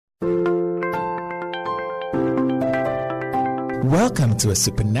Welcome to a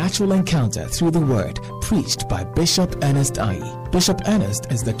supernatural encounter through the word preached by Bishop Ernest Ayi. Bishop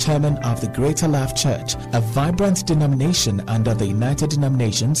Ernest is the chairman of the Greater Life Church, a vibrant denomination under the United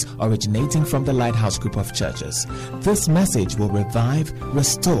Denominations originating from the Lighthouse Group of Churches. This message will revive,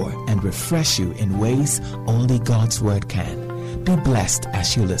 restore, and refresh you in ways only God's word can. Be blessed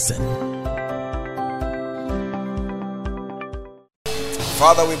as you listen.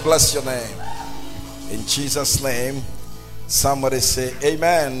 Father, we bless your name. In Jesus' name. Somebody say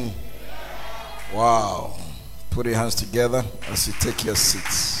amen. Wow. Put your hands together as you take your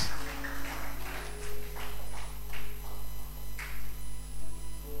seats.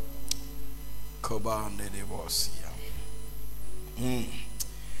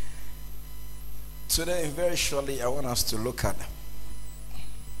 Today, very shortly, I want us to look at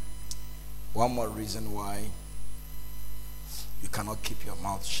one more reason why you cannot keep your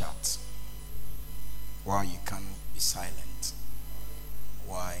mouth shut, why you can be silent,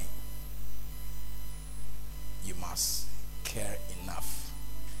 why you must care enough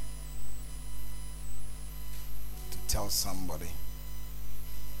to tell somebody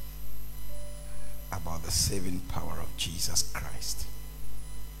about the saving power of Jesus Christ.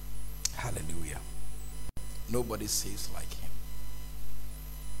 Hallelujah. Nobody saves like him.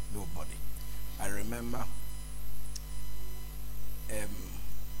 Nobody. I remember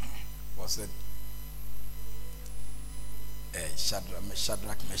was it Shadrach,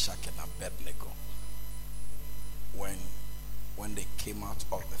 Meshach, and Abednego, when they came out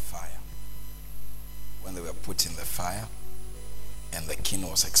of the fire, when they were put in the fire, and the king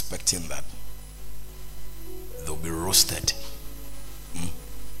was expecting that they'll be roasted,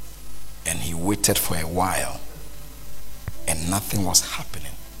 and he waited for a while, and nothing was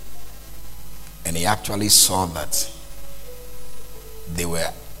happening, and he actually saw that they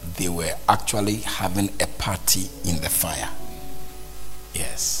were actually having a party in the fire.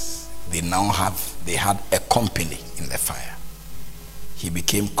 Yes, they had a company in the fire. He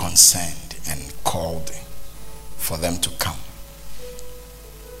became concerned and called for them to come.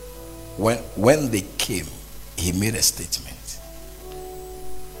 When they came, he made a statement.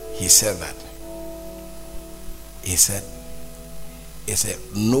 He said,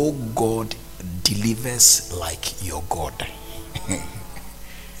 no God delivers like your God.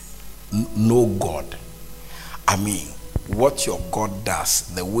 No God. I mean, what your God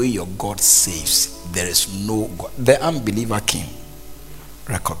does, the way your God saves, there is no God. The unbeliever king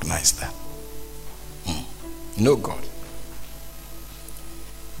recognized that. No God.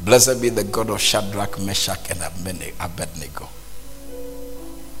 Blessed be the God of Shadrach, Meshach, and Abednego.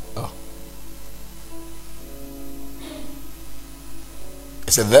 Oh.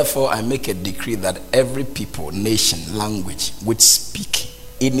 He said, therefore I make a decree that every people, nation, language which speak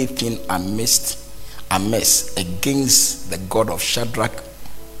anything amiss against the God of Shadrach,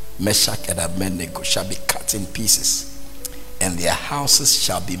 Meshach, and Abednego shall be cut in pieces, and their houses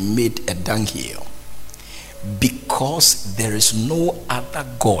shall be made a dunghill, because there is no other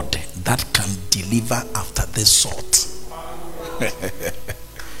God that can deliver after this sort.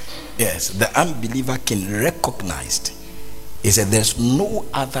 Yes, the unbeliever king recognized. He said, there's no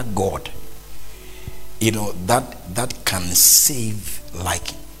other God, that can save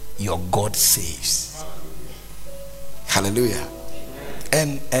like your God saves. Hallelujah.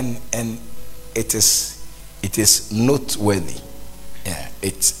 And it is noteworthy. Yeah,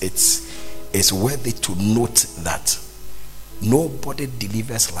 it's worthy to note that nobody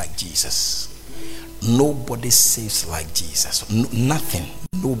delivers like Jesus. Nobody saves like Jesus.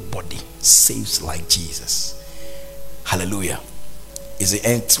 Nobody saves like Jesus. Hallelujah.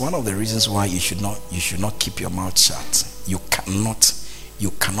 It's one of the reasons why you should not keep your mouth shut. You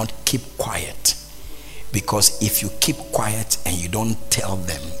cannot keep quiet, because if you keep quiet and you don't tell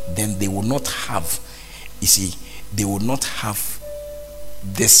them, then they will not have, they will not have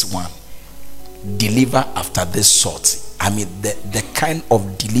this one deliver after this sort. I mean, the kind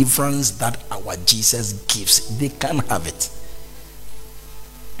of deliverance that our Jesus gives, they can't have it.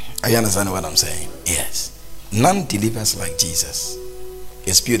 Are you understand what I'm saying? Yes. None delivers like Jesus.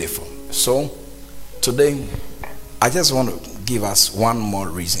 It's beautiful. So today I just want to give us one more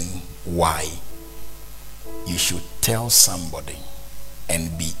reason why you should tell somebody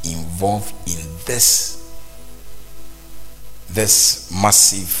and be involved in this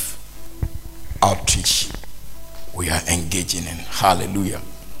massive outreach we are engaging in. Hallelujah.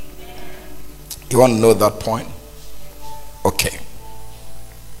 You want to know that point? Okay.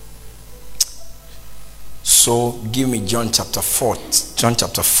 So give me John chapter 4. John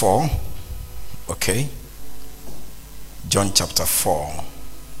chapter 4. Okay. John chapter 4.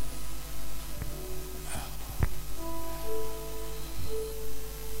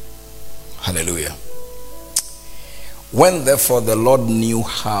 Hallelujah. When therefore the Lord knew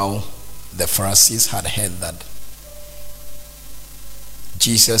how the Pharisees had heard that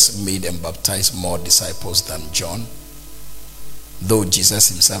Jesus made and baptized more disciples than John, though Jesus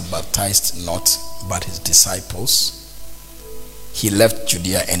himself baptized not but his disciples, he left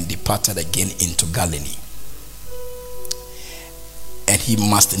Judea and departed again into Galilee. And he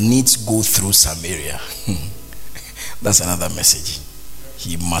must needs go through Samaria. That's another message.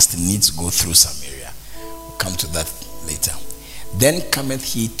 He must needs go through Samaria. We'll come to that later. Then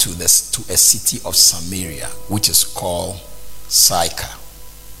cometh he to a city of Samaria, which is called Sychar,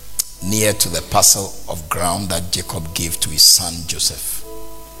 near to the parcel of ground that Jacob gave to his son Joseph.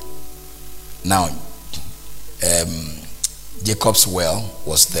 Now, Jacob's well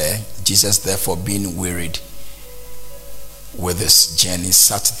was there. Jesus, therefore, being wearied with his journey,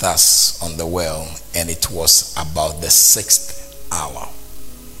 sat thus on the well, and it was about the 6th hour.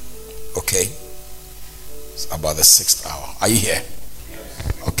 Okay? It's about the 6th hour. Are you here?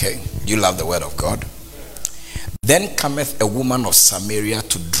 Okay. You love the word of God. Then cometh a woman of Samaria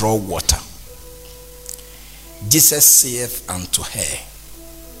to draw water. Jesus saith unto her,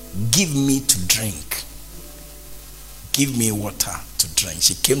 Give me to drink. Give me water to drink.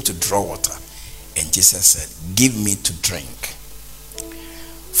 She came to draw water. And Jesus said, Give me to drink.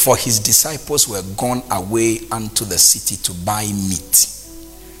 For his disciples were gone away unto the city to buy meat.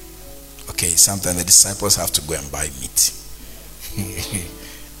 Okay, sometimes the disciples have to go and buy meat.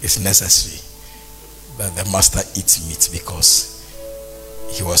 It's necessary that the master eats meat because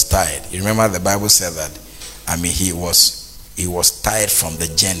he was tired. You remember the Bible said that, he was tired from the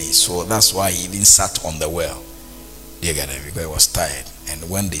journey. So that's why he even sat on the well. Do you get it? Because he was tired. And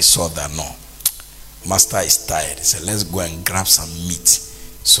when they saw that, no, master is tired, he said, let's go and grab some meat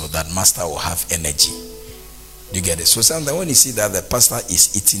so that master will have energy. Do you get it? So sometimes when you see that the pastor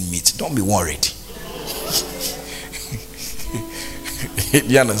is eating meat, don't be worried. Do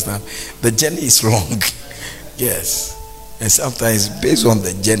you understand? The journey is long. Yes. And sometimes based on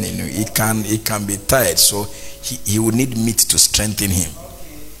the journey, he can be tired. So he will need meat to strengthen him.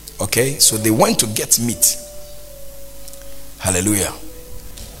 Okay? So they went to get meat. Hallelujah.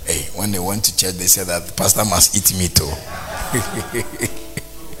 Hey, when they went to church, they said that the pastor must eat meat too.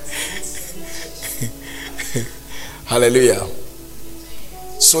 Hallelujah.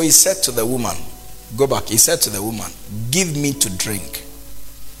 So he said to the woman, go back. He said to the woman, give me to drink.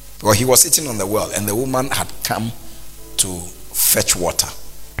 Well, he was sitting on the well, and the woman had come to fetch water.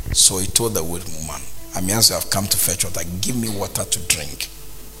 So he told the woman, as you have come to fetch water, give me water to drink.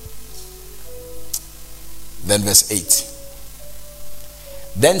 Then verse 8.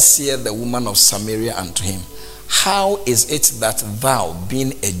 Then saith the woman of Samaria unto him, How is it that thou,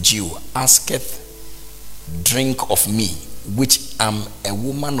 being a Jew, asketh drink of me, which am a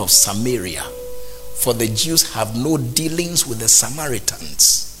woman of Samaria? For the Jews have no dealings with the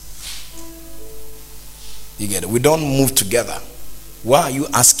Samaritans. You get it? We don't move together. Why are you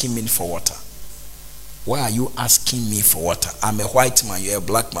asking me for water? Why are you asking me for water? I'm a white man, you're a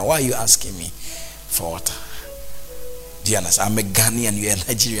black man. Why are you asking me for water? Do you understand? I'm a Ghanaian, you're a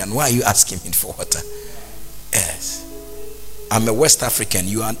Nigerian. Why are you asking me for water? Yes. I'm a West African,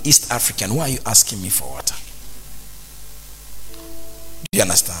 you are an East African. Why are you asking me for water? Do you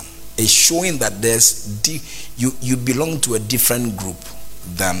understand? It's showing that you belong to a different group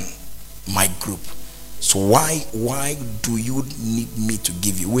than my group. So why do you need me to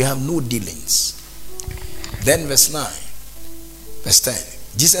give you? We have no dealings. Then verse 9, verse 10.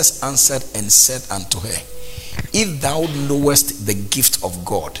 Jesus answered and said unto her, If thou knowest the gift of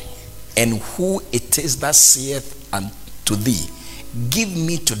God, and who it is that saith unto thee, Give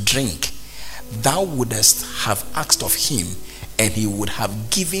me to drink, thou wouldest have asked of him, and he would have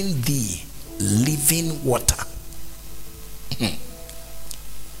given thee living water.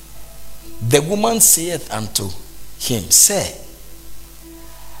 The woman saith unto him, Sir,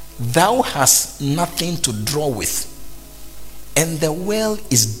 thou hast nothing to draw with, and the well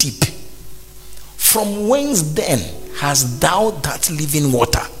is deep. From whence then hast thou that living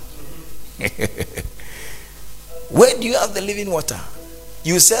water? Where do you have the living water?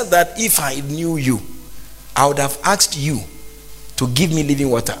 You said that if I knew you, I would have asked you to give me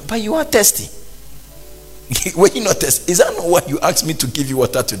living water. But you are thirsty. Were you not thirsty? Is that not why you asked me to give you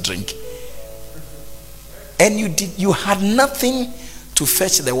water to drink? And you had nothing to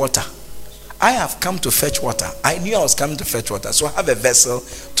fetch the water. I have come to fetch water. I knew I was coming to fetch water, so I have a vessel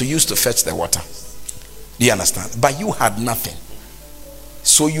to use to fetch the water. Do you understand? But you had nothing.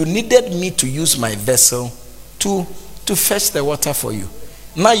 So you needed me to use my vessel to fetch the water for you.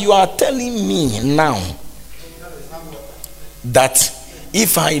 Now you are telling me now that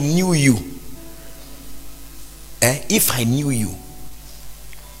if I knew you, if I knew you,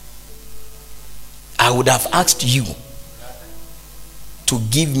 I would have asked you to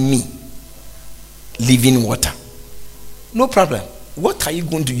give me living water. No problem. What are you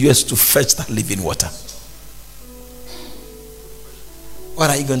going to use to fetch that living water? What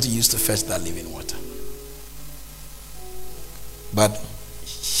are you going to use to fetch that living water? But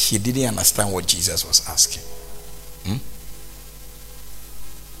she didn't understand what Jesus was asking.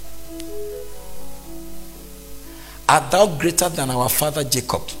 Art thou greater than our father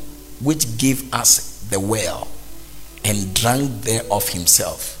Jacob, which gave us the well, and drank thereof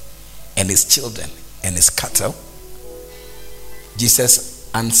himself, and his children, and his cattle? Jesus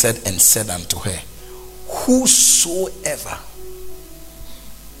answered and said unto her, whosoever,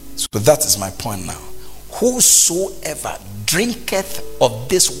 so that is my point now, whosoever drinketh of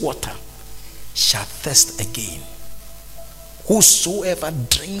this water shall thirst again. Whosoever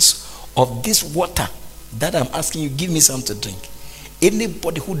drinks of this water that I'm asking you, give me some to drink.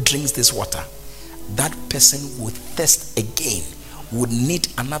 Anybody who drinks this water, that person will thirst again, will need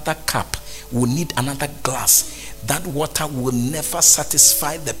another cup, will need another glass. That water will never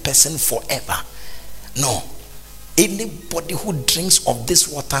satisfy the person forever. No. Anybody who drinks of this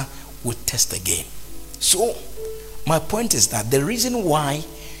water will thirst again. So, my point is that the reason why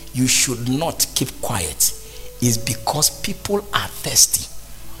you should not keep quiet is because people are thirsty.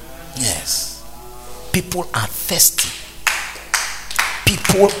 Yes. People are thirsty.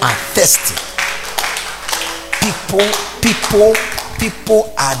 People are thirsty.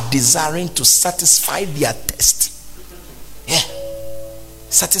 People are desiring to satisfy their thirst. Yeah.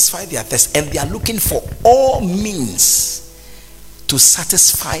 Satisfy their thirst. And they are looking for all means to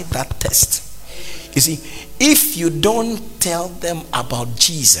satisfy that thirst. You see, if you don't tell them about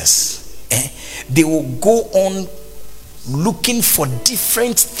Jesus, they will go on looking for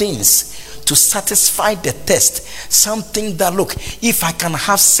different things to satisfy the thirst. Something that, look, if I can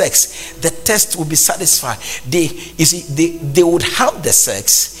have sex, the thirst will be satisfied. They would have the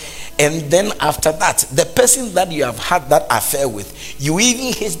sex, and then after that, the person that you have had that affair with, you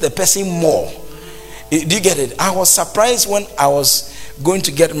even hate the person more. Do you get it? I was surprised when I was going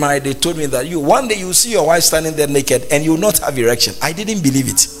to get married. They told me that one day you see your wife standing there naked and you will not have erection. I didn't believe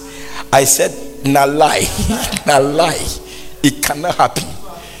it. I said, na lie. Na lie. It cannot happen.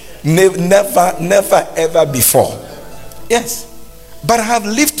 Never ever before. Yes. But I have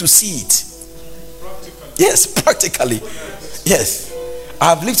lived to see it. Yes, practically. Yes.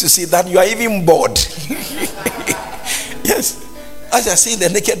 I have lived to see that you are even bored. Yes. As you are seeing the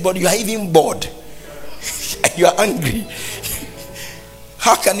naked body, you are even bored. You are angry.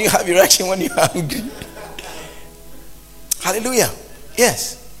 How can you have erection when you are angry? Hallelujah.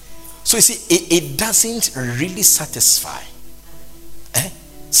 Yes. So you see, it doesn't really satisfy.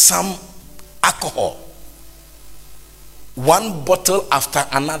 Some alcohol, one bottle after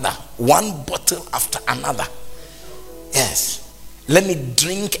another, one bottle after another. Yes. Let me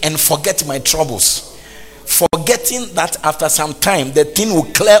drink and forget my troubles, forgetting that after some time the thing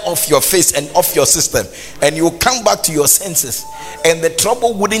will clear off your face and off your system, and you will come back to your senses, and the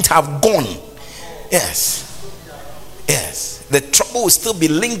trouble wouldn't have gone. Yes. Yes. The trouble will still be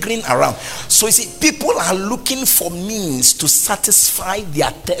lingering around. So you see, people are looking for means to satisfy their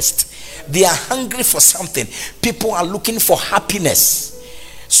thirst. They are hungry for something. People are looking for happiness.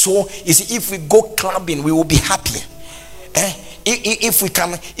 So you see, if we go clubbing, we will be happy. If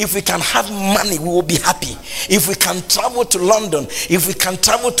we can have money, we will be happy. If we can travel to London, if we can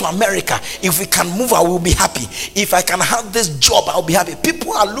travel to America, if we can move, I will be happy. If I can have this job, I'll be happy.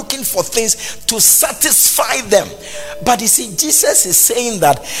 People are looking for things to satisfy them. But you see, Jesus is saying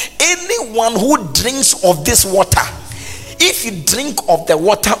that anyone who drinks of this water, if you drink of the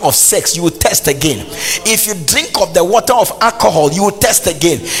water of sex, you will test again. If you drink of the water of alcohol, you will test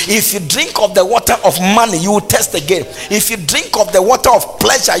again. If you drink of the water of money, you will test again. If you drink of the water of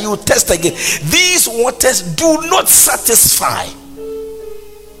pleasure, you will test again. These waters do not satisfy.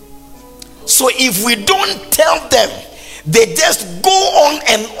 So if we don't tell them, they just go on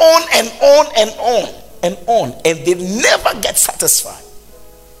and on and on and on and on, and they never get satisfied.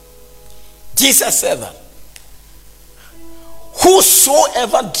 Jesus said that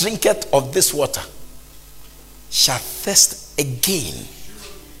whosoever drinketh of this water shall thirst again.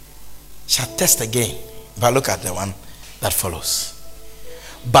 Shall thirst again. But look at the one that follows.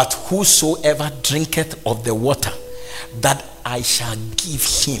 But whosoever drinketh of the water that I shall give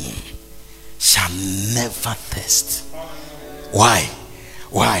him shall never thirst. Why?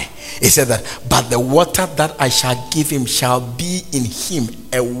 Why? He said that, but the water that I shall give him shall be in him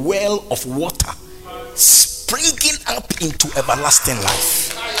a well of water springing up into everlasting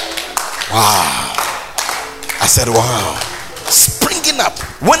life. Wow. I said, wow. Springing up.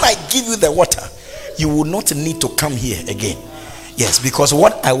 When I give you the water, you will not need to come here again. Yes, because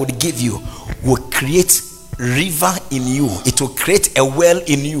what I would give you will create river in you. It will create a well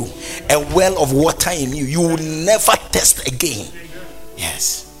in you, a well of water in you. You will never thirst again.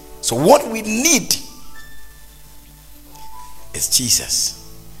 Yes. So what we need is Jesus.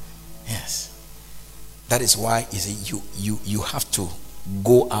 Yes. That is why you have to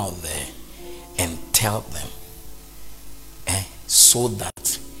go out there and tell them, so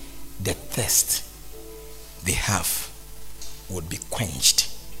that the thirst they have would be quenched.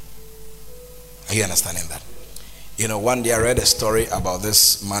 Are you understanding that? You know, one day I read a story about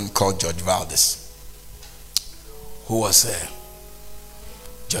this man called George Valdez, who was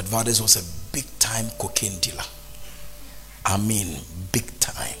George Valdez was a big time cocaine dealer. I mean, big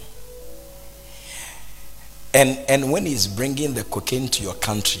time. And when he's bringing the cocaine to your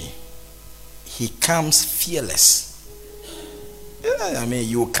country, he comes fearless. Yeah, I mean,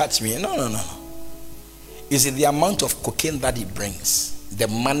 you will catch me. No. You see, the amount of cocaine that he brings, the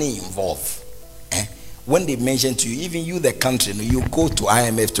money involved. When they mention to you, even you, the country, you go to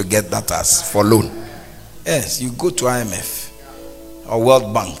IMF to get that as for loan. Yes, you go to IMF or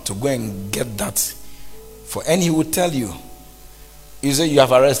World Bank to go and get that for, and he will tell you, you say, you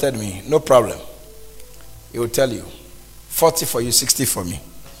have arrested me, no problem. He will tell you, 40 for you, 60 for me.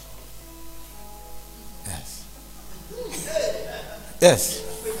 Yes. Yes.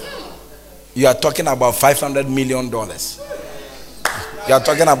 You are talking about $500 million. You are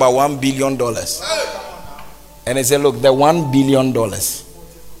talking about $1 billion. And he said, look, the $1 billion,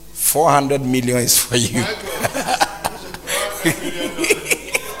 400 million is for you.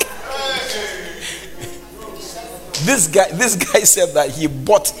 This guy said that he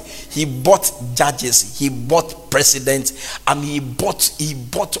bought judges, he bought presidents, and he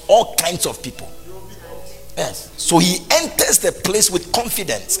bought all kinds of people. Yes. So he enters the place with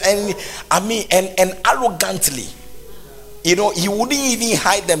confidence and arrogantly. You know, he wouldn't even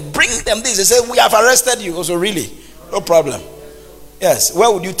hide them. Bring them this. He said, we have arrested you. Also, really? No problem. Yes.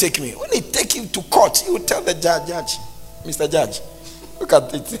 Where would you take me? When they take him to court, he would tell the judge, Mr. Judge, look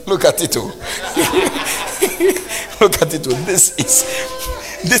at it. Look at it. Look at it.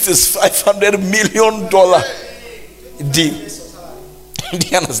 This is $500 million deal. Do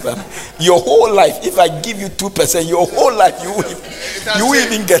you understand? Your whole life, if I give you 2%, your whole life, you will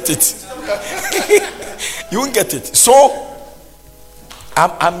even get it. You won't get it. So,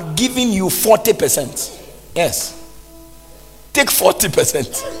 I'm giving you 40%. Yes. Take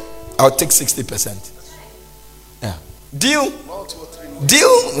 40%. I'll take 60%. Yeah. Deal? Deal?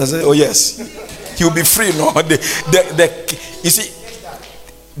 I say, oh yes. He'll be free. No, you see,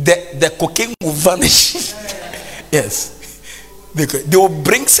 the cocaine will vanish. Yes. They will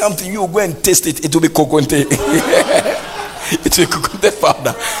bring something, you will go and taste it. It will be coconte. It will be coconte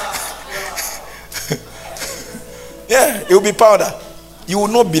powder. Yeah, it will be powder. You will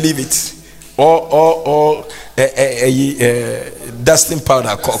not believe it. Or dusting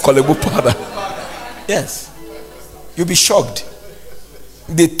powder, Kolebu powder. Yes. You'll be shocked.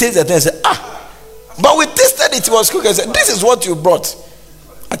 They taste it and say, but we tasted it was cooked. I said, this is what you brought.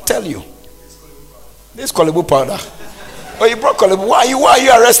 I tell you. This is Kolebu powder. Oh, you brought Kolebu. Why are you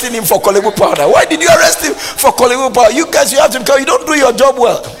arresting him for Kolebu powder? Why did you arrest him for Kolebu powder? You guys, you have to come. You don't do your job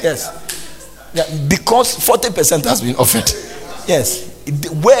well. Yes. Yeah, because 40% has been offered. Yes.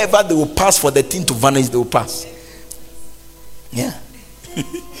 Wherever they will pass for the thing to vanish, they will pass. Yeah.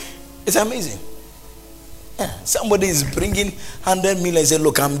 It's amazing. Yeah. Somebody is bringing 100 million and say,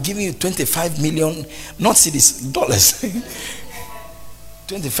 look, I'm giving you 25 million, not cedis, dollars.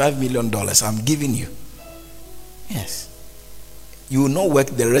 $25 million I'm giving you. Yes. You will not work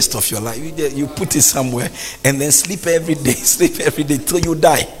the rest of your life. You put it somewhere and then sleep every day till you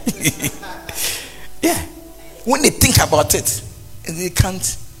die. Yeah. When they think about it, they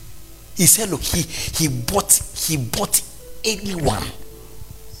can't. He said, look, he bought anyone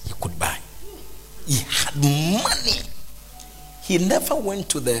he could buy. He had money. He never went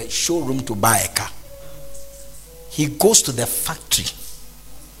to the showroom to buy a car. He goes to the factory.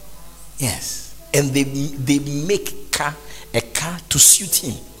 Yes. And they make a car to suit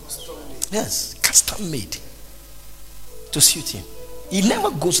him. Yes, custom made to suit him. He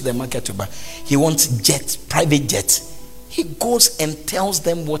never goes to the market to buy. He wants jet, private jet. He goes and tells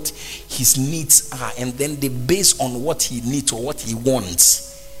them what his needs are, and then they base on what he needs or what he wants.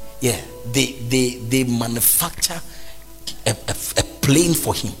 Yeah, they manufacture a plane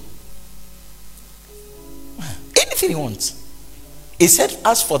for him. Anything he wants. He said,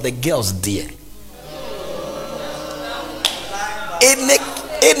 as for the girls, dear,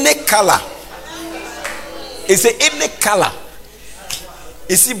 any color, Is it any color?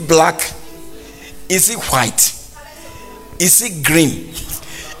 Is it black? Is it white? Is it green?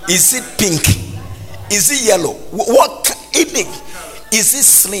 Is it pink? Is it yellow? What any? Is it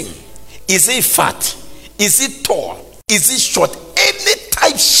slim? Is it fat? Is it tall? Is it short? Any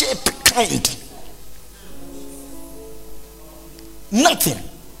type, shape, kind. Nothing.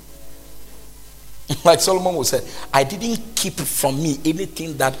 Like Solomon would say, I didn't keep from me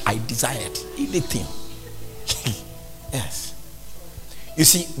anything that I desired. Anything. Yes. You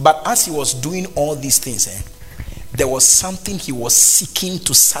see, but as he was doing all these things, there was something he was seeking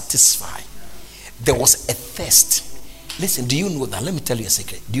to satisfy. There was a thirst. Listen, do you know that? Let me tell you a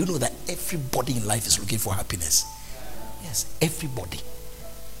secret. Do you know that everybody in life is looking for happiness? Yes, everybody.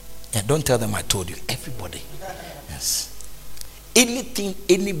 Yeah, don't tell them I told you. Everybody. Yes. Anything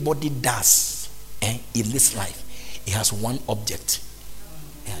anybody does in this life, it has one object.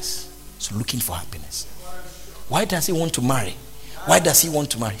 Yes. So looking for happiness. Why does he want to marry? Why does he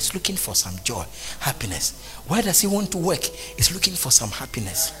want to marry? He's looking for some joy, happiness. Why does he want to work? He's looking for some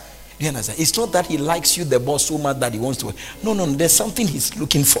happiness. You understand? It's not that he likes you, the boss, so much that he wants to work. No, there's something he's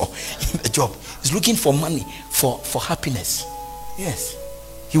looking for in the job. He's looking for money, for happiness. Yes.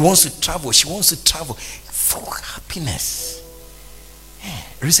 He wants to travel. She wants to travel for happiness. Yeah.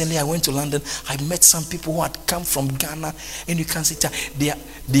 Recently, I went to London. I met some people who had come from Ghana, and you can see they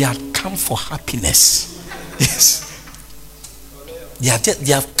had come for happiness. Yes. They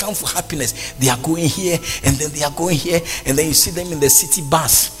have come for happiness. They are going here, and then they are going here, and then you see them in the city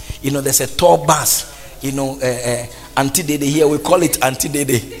bus. You know, there's a tour bus. You know, Auntie Dede here. We call it Auntie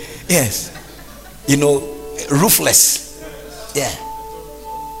Dede. Yes. You know, roofless. Yeah.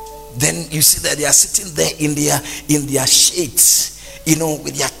 Then you see that they are sitting there in their shades. You know,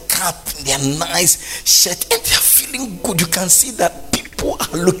 with their cap, their nice shirt, and they are feeling good. You can see that people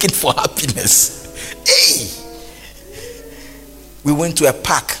are looking for happiness. Hey. We went to a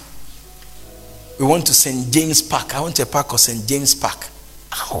park. We went to St. James Park. I went to a park called St. James Park.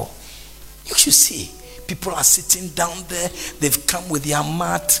 Oh, you should see. People are sitting down there. They've come with their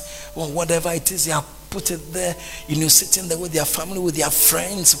mat or whatever it is. They have put it there. You know, sitting there with their family, with their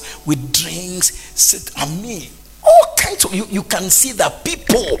friends, with drinks. All kinds of. You can see that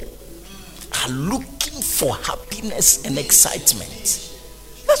people are looking for happiness and excitement.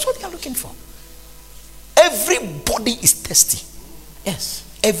 That's what they are looking for. Everybody is thirsty. Yes,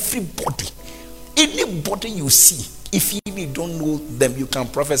 everybody. Anybody you see, if you don't know them, you can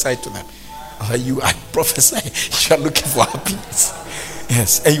prophesy to them. I prophesy, you are looking for happiness.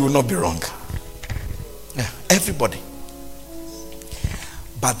 Yes, and you will not be wrong. Yeah, everybody.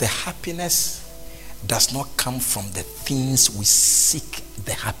 But the happiness does not come from the things we seek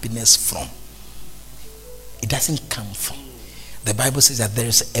the happiness from. It doesn't come from. The Bible says that there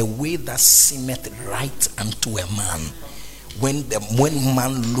is a way that seemeth right unto a man. When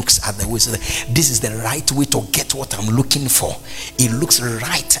man looks at the way, so this is the right way to get what I'm looking for. It looks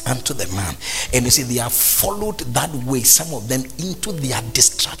right unto the man. And you see, they have followed that way, some of them, into their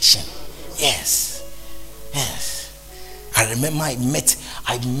destruction. Yes. Yes. I remember I met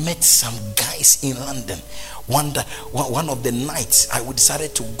some guys in London. One of the nights, I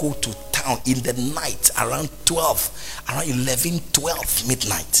decided to go to town in the night around 11-12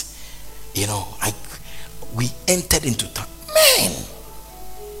 midnight. You know, we entered into town. Man,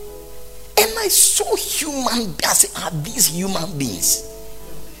 and I saw human beings. I said, are these human beings?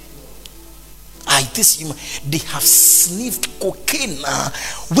 They have sniffed cocaine.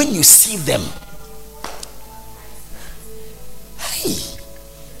 When you see them, hey,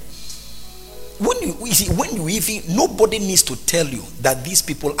 when you even, nobody needs to tell you that these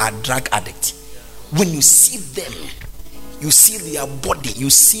people are drug addicts. When you see them, you see their body, you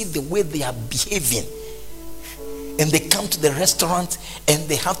see the way they are behaving. And they come to the restaurant and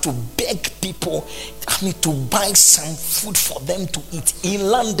they have to beg people, to buy some food for them to eat in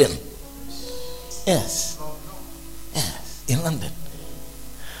London. Yes. Yes, in London.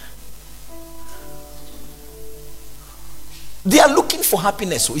 They are looking for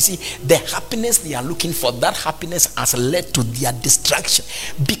happiness. So you see, the happiness they are looking for, that happiness has led to their destruction.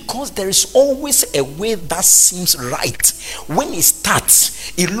 Because there is always a way that seems right. When it starts,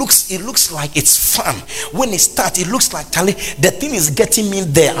 it looks like it's fun. When it starts, it looks like, Charlie, the thing is getting me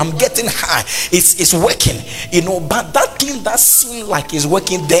there. I'm getting high. It's working. You know, but that thing that seems like it's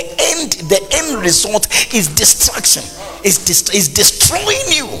working, the end result is destruction. It's destroying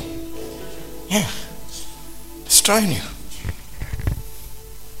you. Yeah. Destroying you.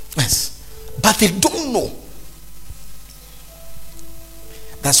 Yes, but they don't know.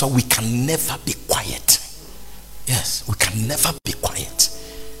 That's why we can never be quiet. Yes, we can never be quiet.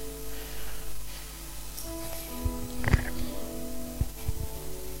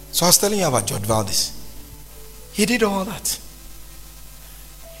 So I was telling you about George Valdez. He did all that.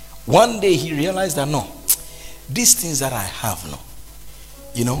 One day he realized that no, these things that I have, no,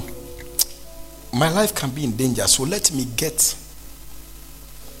 you know, my life can be in danger. So let me get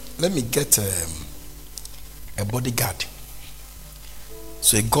a bodyguard.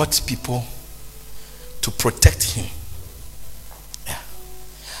 So he got people to protect him. Yeah.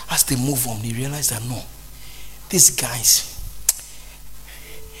 As they move on, he realized that no, these guys,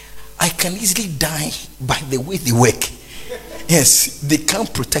 I can easily die by the way they work. Yes, they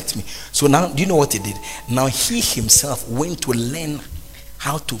can't protect me. So now, do you know what he did? Now he himself went to learn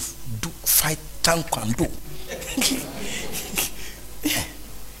how to fight taekwondo. Yeah.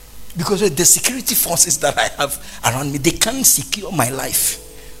 Because the security forces that I have around me, they can't secure my life.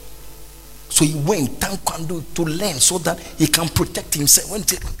 So he went taekwondo to learn so that he can protect himself. When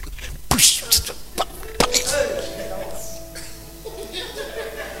push.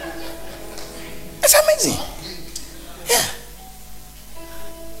 It's amazing. Yeah.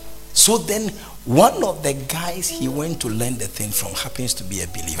 So then one of the guys he went to learn the thing from happens to be a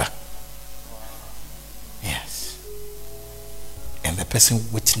believer. Yes. And the person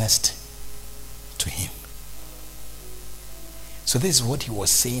witnessed to him. So this is what he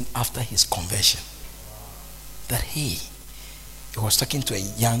was saying after his conversion. That he was talking to a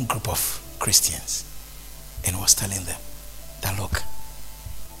young group of Christians and was telling them that look,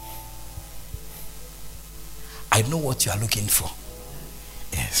 I know what you are looking for.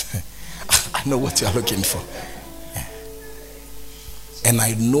 Yes. I know what you are looking for. Yeah. And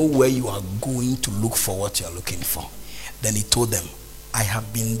I know where you are going to look for what you are looking for. Then he told them, I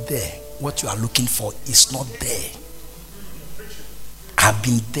have been there. What you are looking for is not there. I have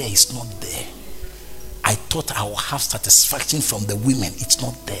been there, it's not there. I thought I would have satisfaction from the women. It's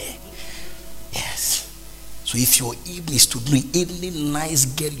not there. Yes. So if your aim is to do any nice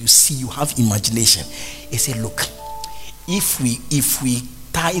girl you see, you have imagination. He said, look, if we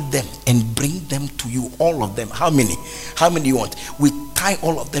tie them and bring them to you, all of them, how many you want? We tie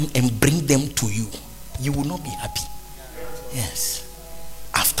all of them and bring them to you. You will not be happy. Yes.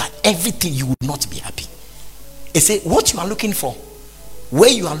 After everything, you will not be happy. He said, what you are looking for,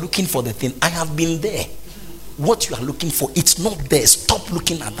 where you are looking for the thing, I have been there. What you are looking for, it's not there. Stop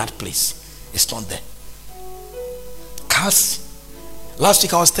looking at that place. It's not there. Cars. Last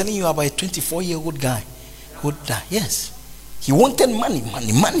week I was telling you about a 24-year-old guy who died. Yes. He wanted money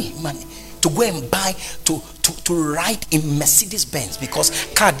to go and buy, to ride in Mercedes Benz, because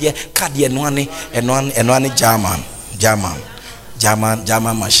car German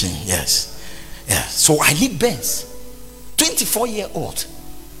machine. Yes. Yeah. So I need Benz. 24-year-old.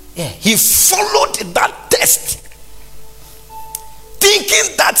 Yeah. He followed that test,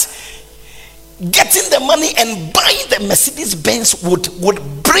 thinking that getting the money and buying the Mercedes Benz would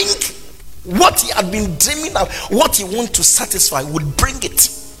bring what he had been dreaming of, what he wanted to satisfy, would bring it.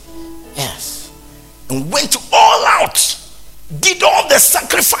 Yes. And went all out, did all the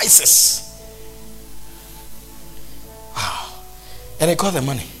sacrifices. Wow. And he got the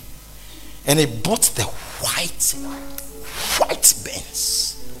money. And he bought the white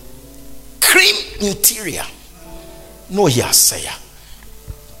Benz. Cream interior. No yasaya.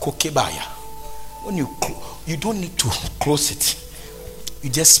 Kokebaya. When you don't need to close it. You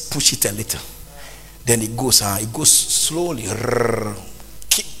just push it a little. Then it goes slowly.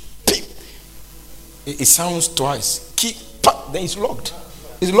 It sounds twice. Then it's locked.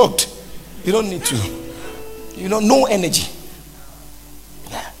 It's locked. You don't need to. No energy.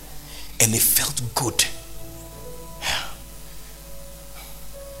 And it felt good.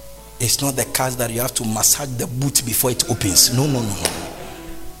 It's not the cars that you have to massage the boot before it opens. No.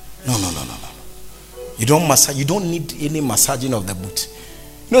 You don't need any massaging of the boot.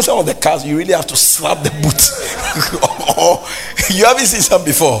 Some of the cars you really have to slap the boot. You haven't seen some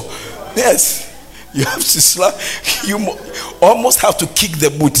before. Yes. You have to slap. You almost have to kick the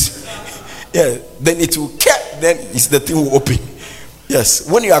boot. Yeah. Then it will then it's the thing will open. Yes.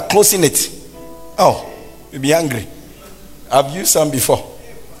 When you are closing it, you'll be angry. I've used some before.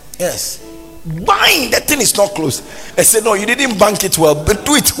 Yes. Bang, the thing is not closed. I said, no, you didn't bank it well, but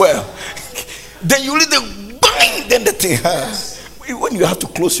do it well. Then you leave the bang, then the thing. When you have to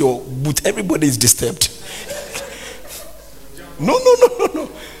close your boot, everybody is disturbed. No.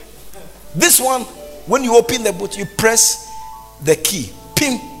 This one, when you open the boot, you press the key,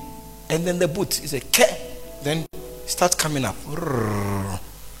 pin, and then the boot is a key. Then it starts coming up.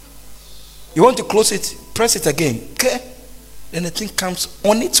 You want to close it, press it again, key. Then the thing comes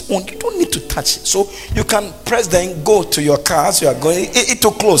on its own. You don't need to touch it. So you can press, then go to your car as you are going. It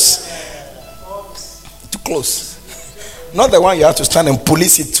will close. To close. Not the one you have to stand and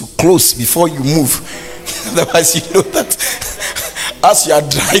police it to close before you move. Otherwise, you know that as you are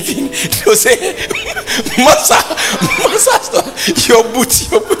driving, they'll say, Master, your boot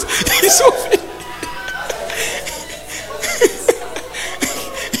is open.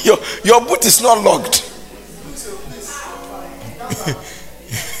 Your boot is not locked.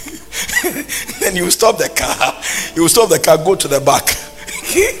 Then you stop the car, go to the back.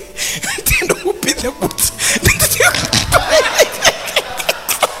 Then open the boot.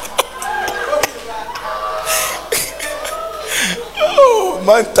 Oh,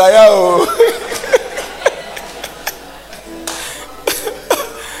 man, tired.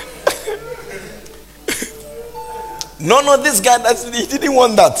 No, this guy, he didn't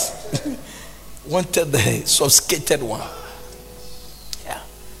want that. Wanted the sophisticated one. Yeah.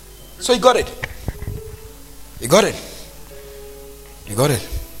 So he got it. He got it.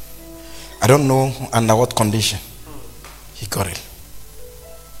 I don't know under what condition. He got it.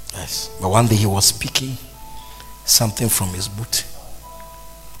 Yes. But one day he was speaking something from his boot.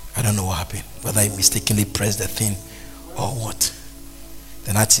 I don't know what happened. Whether he mistakenly pressed the thing or what.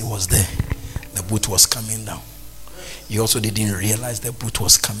 The Nazi was there. The boot was coming down. He also didn't realize the boot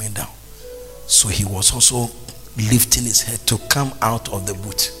was coming down. So he was also lifting his head to come out of the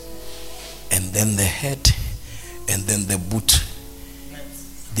boot. And then the head and then the boot,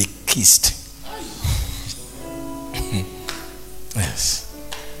 they kissed. Yes.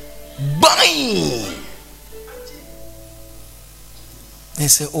 Bang! They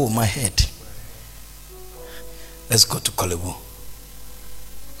say, oh, my head. Let's go to Kolebo.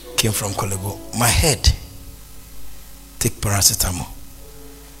 Came from Kolebo. My head. Take paracetamol.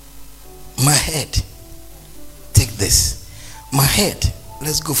 My head. Take this. My head.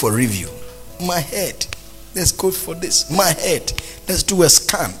 Let's go for review. My head. Let's go for this. My head. Let's do a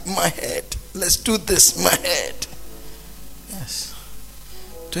scan. My head. Let's do this. My head. Yes.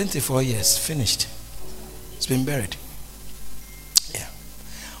 24 years. Finished. It's been buried. Yeah.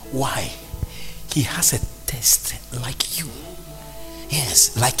 Why? He has a test like you.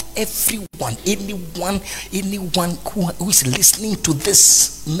 Yes, like everyone, anyone who is listening to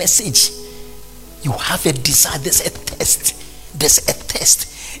this message, you have a desire. There's a test.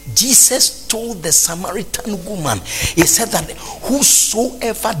 Jesus told the Samaritan woman, he said that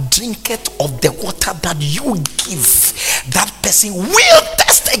whosoever drinketh of the water that you give, that person will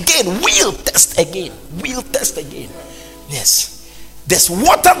test again. Yes. There's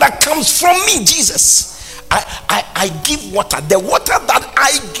water that comes from me, Jesus. I give water. The water that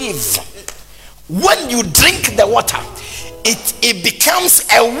I give, when you drink the water, it becomes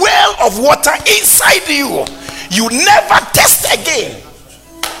a well of water inside you. You never test again.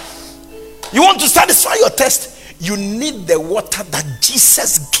 You want to satisfy your test, you need the water that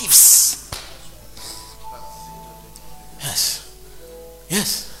Jesus gives.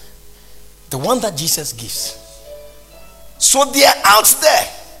 Yes. The one that Jesus gives. So they are out there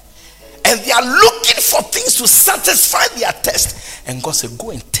and they are looking for things to satisfy their test. And God said,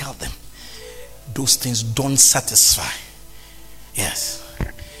 go and tell them those things don't satisfy. Yes.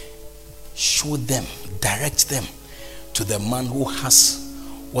 Show them, direct them to the man who has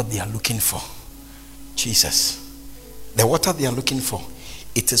what they are looking for. Jesus. The water they are looking for,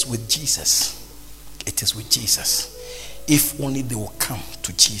 it is with Jesus. It is with Jesus. If only they will come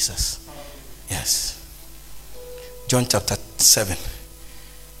to Jesus. Yes. John chapter 7.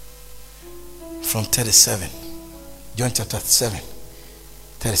 From 37. John chapter 7.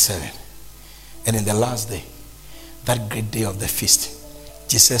 37. And in the last day, that great day of the feast,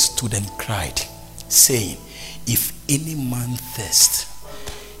 Jesus stood and cried, saying, if any man thirst,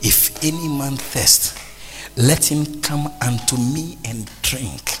 let him come unto me and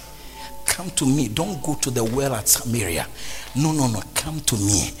drink. Come to me. Don't go to the well at Samaria. No. Come to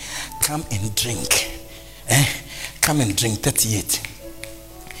me. Come and drink. Come and drink. 38.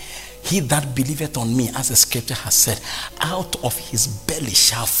 He that believeth on me, as the scripture has said, out of his belly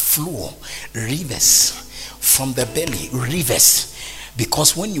shall flow rivers. From the belly, rivers.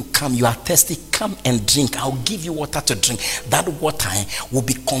 Because when you come, you are thirsty, come and drink. I'll give you water to drink. That water will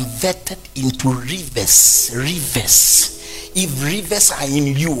be converted into rivers. If rivers are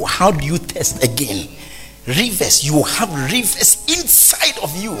in you, how do you thirst again? Rivers, you have rivers inside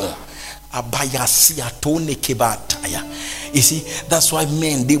of you. You see, that's why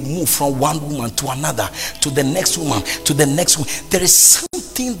men, they move from one woman to another, to the next woman, to the next one. There is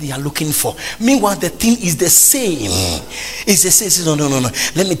something they are looking for. Meanwhile, the thing is the same. It's the same. No.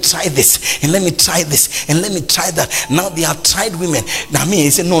 Let me try this, and let me try this, and let me try that. Now they have tried women. Now me, he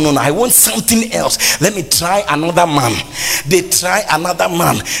said, no. I want something else. Let me try another man. They try another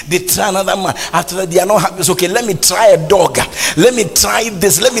man. They try another man. After that, they are not happy. It's okay. Let me try a dog. Let me try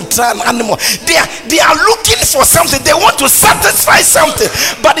this. Let me try an animal. They are looking for something. They want to satisfy something.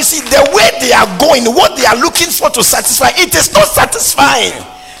 But you see, the way they are going, what they are looking for to satisfy, it is not satisfying.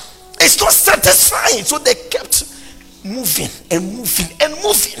 It's not satisfying. So they kept moving and moving and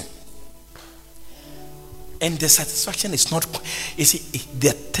moving. And the satisfaction is not, you see,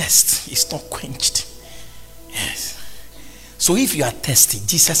 their thirst is not quenched. Yes. So if you are thirsty,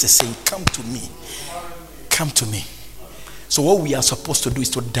 Jesus is saying, come to me. Come to me. So what we are supposed to do is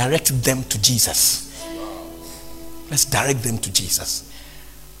to direct them to Jesus. Let's direct them to Jesus.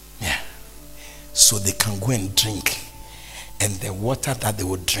 Yeah. So they can go and drink. And the water that they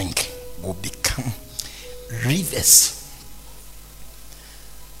will drink will become rivers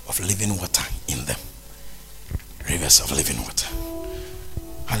of living water in them. Rivers of living water.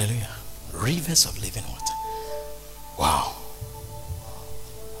 Hallelujah. Rivers of living water. Wow.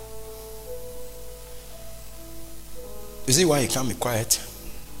 You see why you can't be quiet?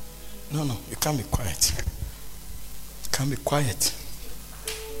 No, you can't be quiet. You can't be quiet.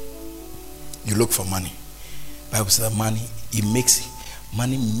 You look for money. Bible says that money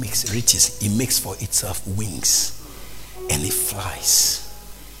makes riches. It makes for itself wings, and it flies.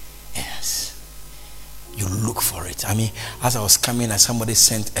 Yes. You look for it. I mean, as I was coming, and somebody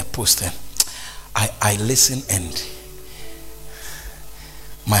sent a post, and I listened, and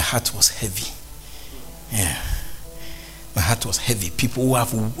my heart was heavy. Yeah. My heart was heavy. People who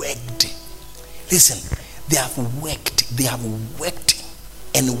have worked. Listen, they have worked and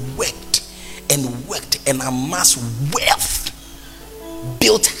worked and worked and amassed wealth,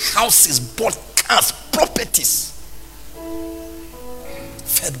 built houses, bought cars, properties,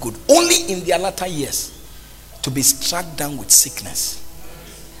 fed good. Only in their latter years to be struck down with sickness,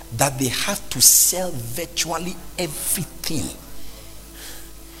 that they have to sell virtually everything.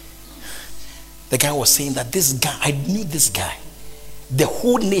 The guy was saying that this guy, I knew this guy. The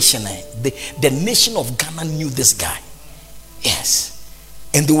whole nation, the nation of Ghana knew this guy. Yes.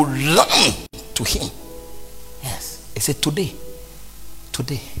 And they would run to him. Yes. He said, today,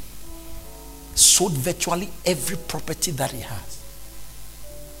 sold virtually every property that he has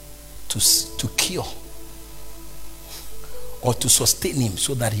to cure or to sustain him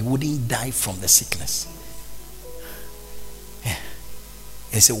so that he wouldn't die from the sickness. Yeah.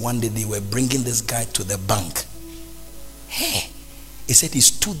 He said one day they were bringing this guy to the bank. Hey, he said he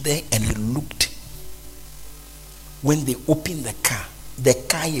stood there and he looked. When they opened the car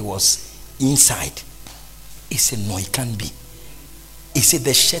he was inside. He said, no, it can't be. He said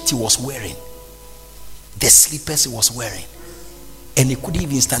the shirt he was wearing, the slippers he was wearing, and he couldn't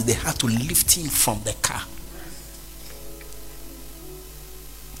even stand. They had to lift him from the car.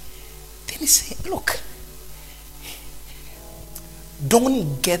 Then he said, look,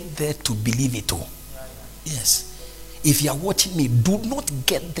 don't get there to believe it all. Yes. If you are watching me, do not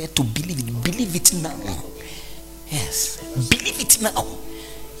get there to believe it. Believe it now. Yes. Believe it now.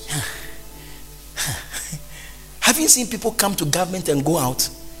 Have you seen people come to government and go out?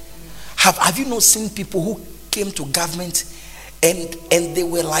 Have you not seen people who came to government and they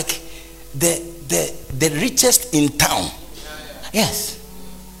were like the richest in town? Yes.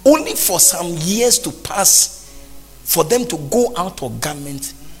 Only for some years to pass for them to go out of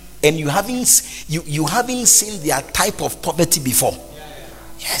government, and you haven't seen their type of poverty before.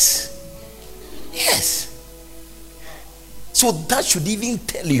 Yes. So that should even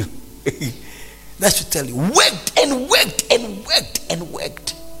tell you. That should tell you. Worked and worked and worked and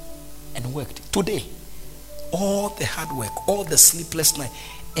worked and worked. Today, all the hard work, all the sleepless night,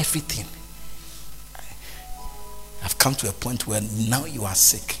 everything. I've come to a point where now you are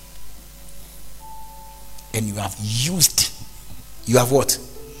sick. And you have used. You have what?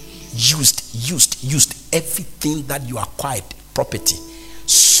 Used everything that you acquired, property.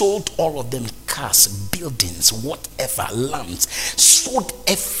 Sold all of them, cars, buildings, whatever, lands. Sold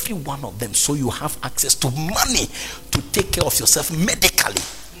every one of them so you have access to money to take care of yourself medically.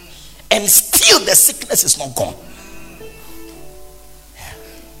 And still the sickness is not gone. Yeah.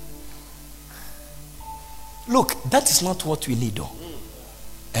 Look, that is not what we need though.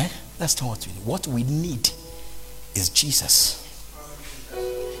 That's not what we need. What we need is Jesus.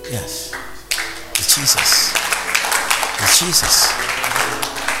 Yes. It's Jesus. It's Jesus.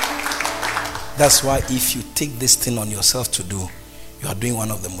 That's why if you take this thing on yourself to do, you are doing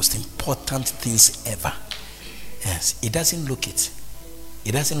one of the most important things ever. Yes, it doesn't look it.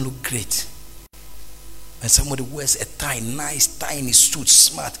 It doesn't look great. When somebody wears a tie, nice tie in his suit,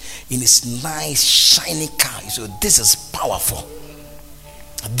 smart, in his nice shiny car, you say, this is powerful.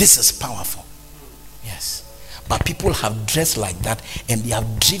 This is powerful. Yes. But people have dressed like that and they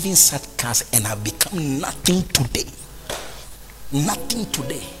have driven such cars and have become nothing today. Nothing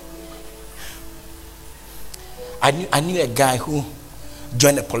today. I knew a guy who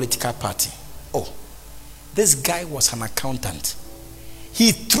joined a political party. Oh, this guy was an accountant.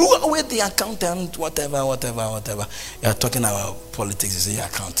 He threw away the accountant, whatever. You're talking about politics, you say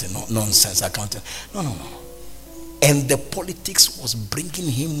accounting, no, nonsense accounting. No. And the politics was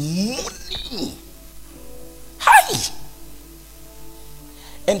bringing him money. Hi!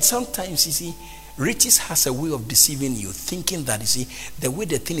 And sometimes, you see, riches has a way of deceiving you, thinking that, you see, the way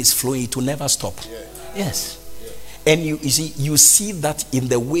the thing is flowing, it will never stop. Yeah. Yes. Yeah. And you see that in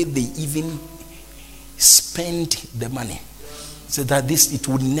the way they even spend the money. So that it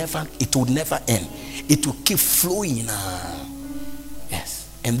would never end. It will keep flowing. Yes.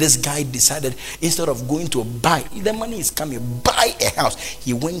 And this guy decided, instead of going to buy, the money is coming, buy a house.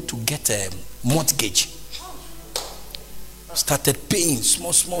 He went to get a mortgage. Started paying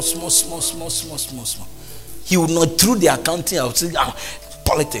small. He would not through the accounting. I would say,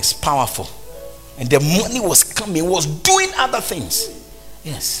 politics, powerful. And the money was coming, was doing other things.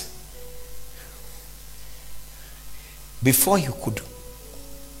 Yes. Before he could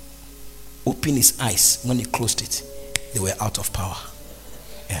open his eyes, when he closed it, they were out of power.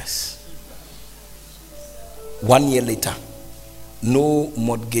 Yes. 1 year later, no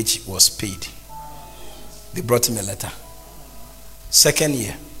mortgage was paid. They brought him a letter. 2nd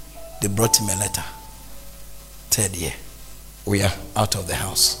year, they brought him a letter. 3rd year, we are out of the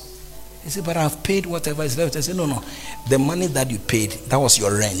house. He said, but I've paid whatever is left. I said, no. The money that you paid, that was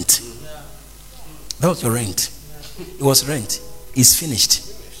your rent. That was your rent. It was rent. It's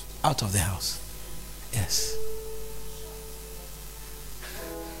finished. Out of the house. Yes.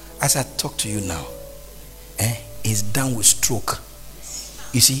 As I talk to you now, it's done with stroke.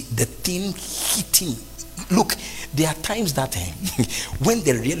 You see, the thing hitting. Look, there are times that when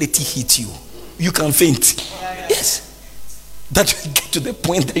the reality hits you, you can faint. Yes. That you get to the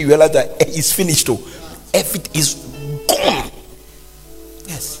point that you realize that it's finished. Everything is gone.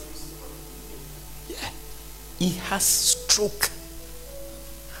 Yes. Yeah. He has stroke.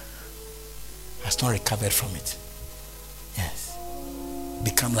 Has not recovered from it. Yes.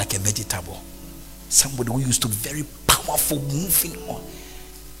 Become like a vegetable. Somebody who used to be very powerful, moving on.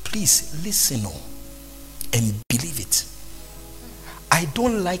 Please listen and believe it. I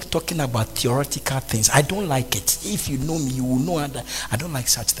don't like talking about theoretical things. I don't like it. If you know me, you will know that I don't like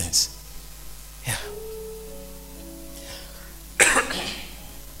such things. Yeah.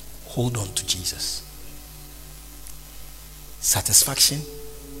 Hold on to Jesus. Satisfaction,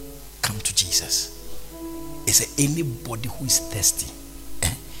 come to Jesus. He said, anybody who is thirsty,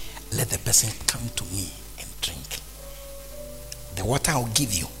 let the person come to me and drink. The water I'll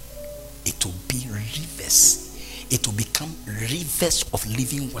give you, it will be rivers. It will become rivers of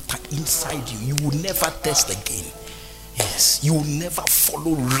living water inside you. You will never thirst again. Yes, you will never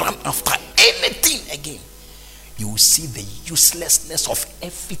run after anything again. You will see the uselessness of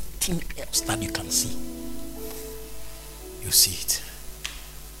everything else that you can see. You see it.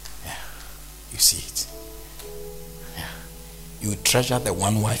 Yeah, you see it. Yeah. You treasure the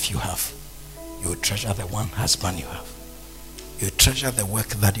one wife you have. You treasure the one husband you have. You treasure the work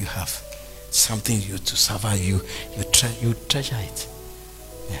that you have. Something you to survive you treasure it.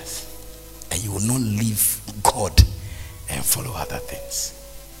 Yes. And you will not leave God and follow other things.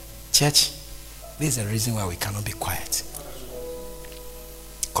 Church, this is the reason why we cannot be quiet.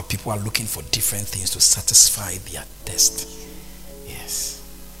 Because people are looking for different things to satisfy their thirst. Yes.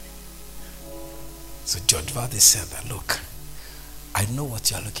 So George Vardy said that, look, I know what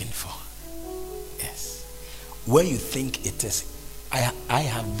you are looking for. Yes. Where you think it is, I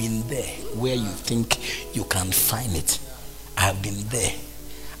have been there. Where you think you can find it, I have been there.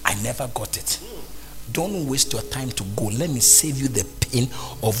 I never got it. Don't waste your time to go. Let me save you the pain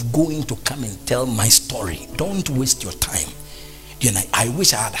of going to come and tell my story. Don't waste your time. You know, I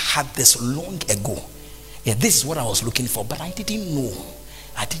wish I had this long ago. Yeah, this is what I was looking for, but I didn't know.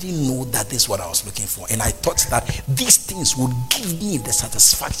 I didn't know that this is what I was looking for. And I thought that these things would give me the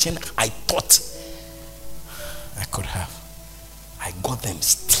satisfaction I thought I could have. I got them,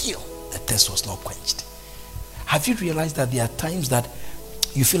 still the thirst was not quenched. Have you realized that there are times that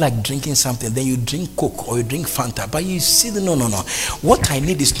you feel like drinking something, then you drink Coke or you drink Fanta, but you see no. What I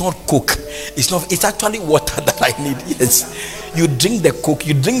need is not Coke. It's actually water that I need. Yes. You drink the Coke,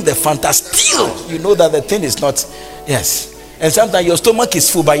 you drink the Fanta, still you know that the thing is not. Yes. And sometimes your stomach is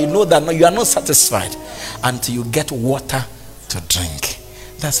full, but you know that no, you are not satisfied until you get water to drink.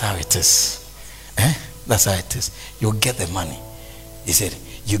 That's how it is. That's how it is. You get the money. He said,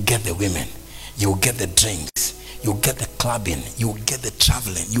 you get the women, you get the drinks, you get the clubbing, you get the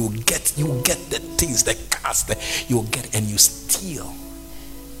traveling, you get the things, the cars, you get, and you steal.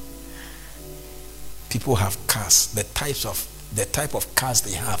 People have cars. The type of cars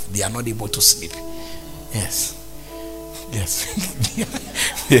they have, they are not able to sleep. Yes.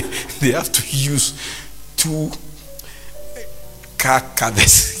 They have to use 2 car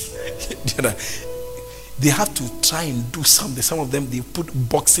covers. They have to try and do something. Some of them, they put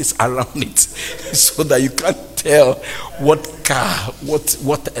boxes around it so that you can't tell what car,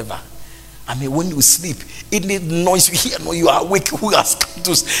 whatever. I mean, when you sleep, it needs noise. You hear no, you are awake. Who has come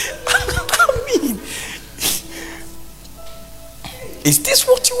to? I mean, is this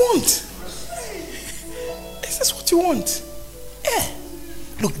what you want? Is this what you want? Yeah.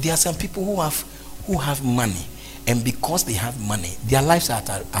 Look, there are some people who have money, and because they have money, their lives are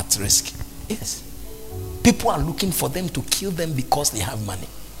at risk. Yes. People are looking for them to kill them because they have money.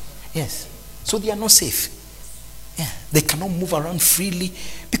 Yes. So they are not safe. Yeah. They cannot move around freely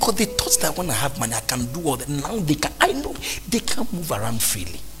because they thought that when I have money, I can do all that. Now they can. I know they can't move around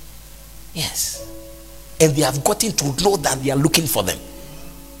freely. Yes. And they have gotten to know that they are looking for them.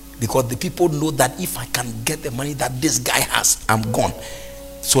 Because the people know that if I can get the money that this guy has, I'm gone.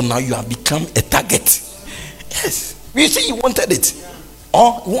 So now you have become a target. Yes. You see, you wanted it.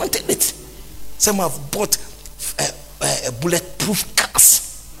 Or you wanted it. Some have bought bulletproof cars.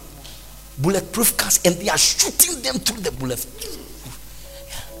 Bulletproof cars, and they are shooting them through the bullet.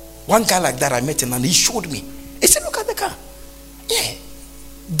 One guy like that I met him and he showed me. He said, look at the car. Yeah.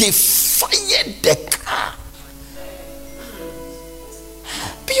 They fired the car.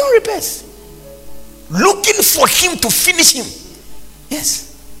 Beyond repairs. Looking for him to finish him.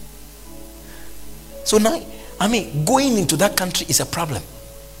 Yes. So now, I mean, going into that country is a problem.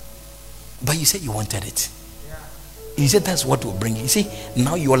 But you said you wanted it. You said that's what will bring you. You see,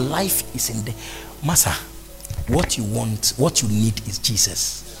 now your life is in the Master. What you want, what you need is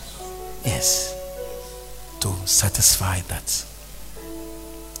Jesus. Yes. To satisfy that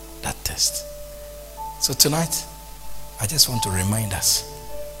test. So tonight, I just want to remind us.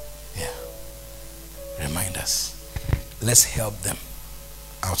 Yeah. Remind us. Let's help them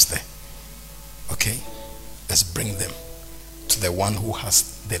out there. Okay? Let's bring them to the one who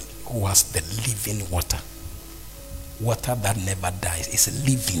has the living water. Water that never dies. It's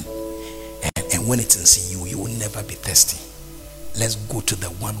living. And when it's in you, you will never be thirsty. Let's go to the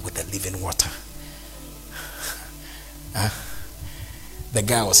one with the living water. The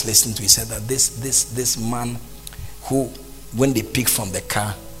guy I was listening to, he said that this man who, when they pick from the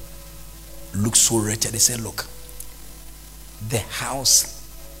car, looks so wretched. They said, look, the house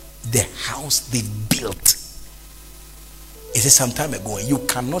they built. It is some time ago. You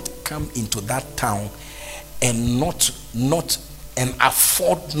cannot come into that town and not and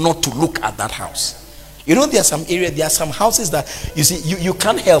afford not to look at that house. You know, there are some areas, there are some houses that you see you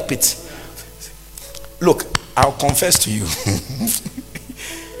can't help it. Look, I'll confess to you.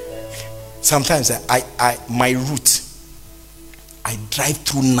 Sometimes my route, I drive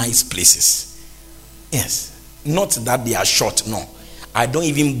through nice places. Yes. Not that they are short, no. I don't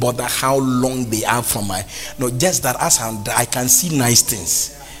even bother how long they are from just that as I can see nice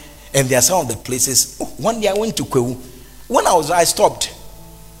things. And there are some of the places. One day I went to Kwewu. When I stopped,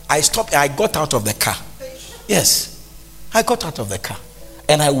 I got out of the car. Yes. I got out of the car.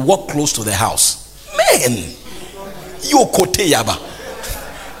 And I walked close to the house. Man, you kote yaba.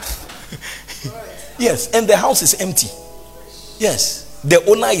 Yes, and the house is empty. Yes. The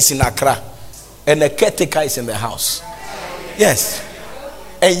owner is in Accra. And the caretaker is in the house. Yes.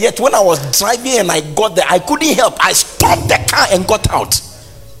 And yet when I was driving and I got there, I couldn't help. I stopped the car and got out.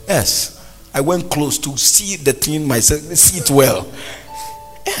 Yes. I went close to see the thing myself, see it well.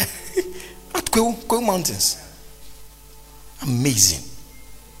 Yeah. At Kwewu Mountains. Amazing.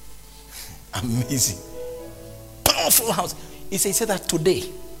 Amazing. Powerful house. He said that today,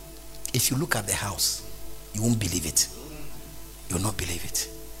 if you look at the house, you won't believe it. You will not believe it.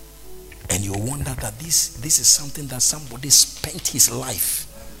 And you wonder that this is something that somebody spent his life.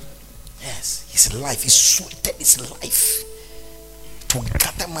 Yes, his life. He sweated his life to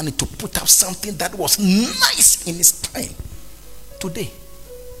gather money to put up something that was nice in his time. Today,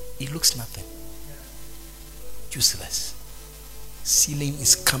 it looks nothing. Useless. Ceiling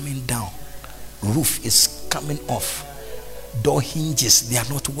is coming down. Roof is coming off. Door hinges, they are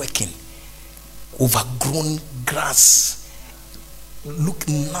not working. Overgrown grass. Look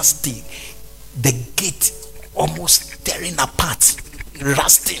nasty. The gate almost tearing apart.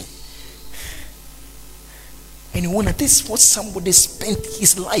 Rusting. And you wonder, this is what somebody spent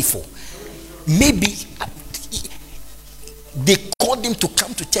his life for. Maybe they called him to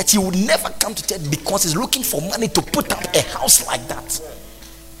come to church. He would never come to church because he's looking for money to put up a house like that.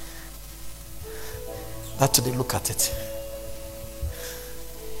 That's how they look at it.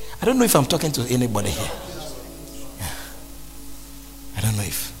 I don't know if I'm talking to anybody here. Yeah. I don't know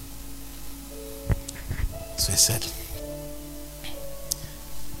if. So he said,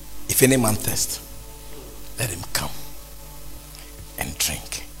 if any man thirst, let him come and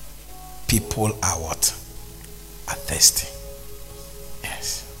drink. People are what? Are thirsty.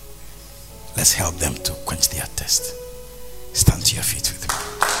 Yes. Let's help them to quench their thirst. Stand to your feet with me.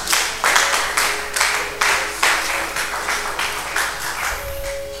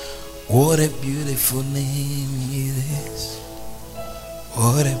 What a beautiful name it is.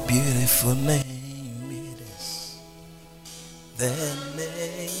 What a beautiful name it is. The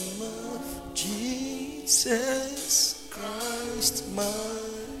name of Jesus Christ, my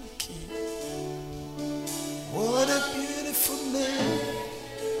King. What a beautiful name.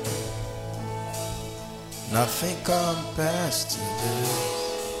 Nothing compares to this.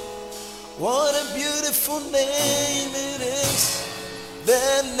 What a beautiful name it is.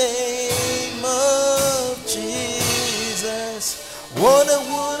 The name of Jesus. What a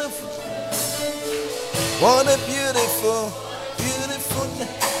wonderful, what a beautiful, beautiful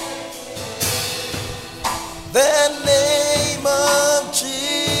name. The name of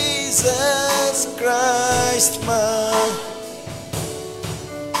Jesus Christ, my.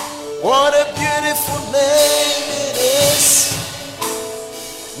 What a beautiful name it is.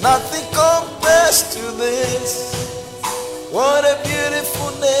 Nothing compares to this. What a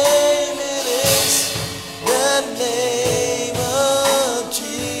beautiful name it is. The name of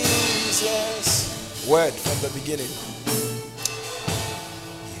Jesus. Word from the beginning.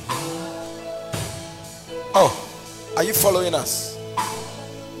 Oh, are you following us?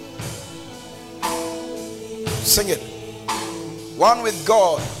 Sing it. One with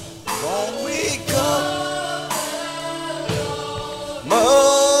God. One with God.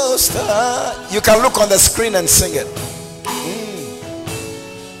 Most High. You can look on the screen and sing it.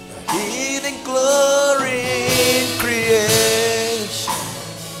 Hidden glory in creation,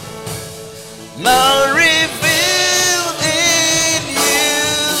 now revealed in you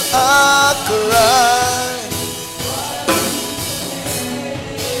are Christ.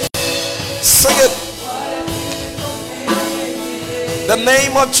 Sing it. The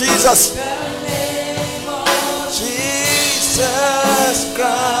name of Jesus. Jesus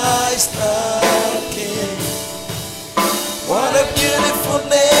Christ our King. What a beautiful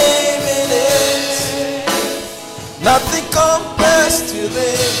name it is. Nothing compares to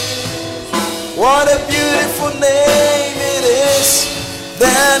this. What a beautiful name it is.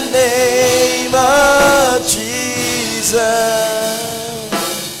 The name of Jesus.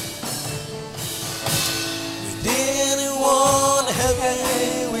 We didn't want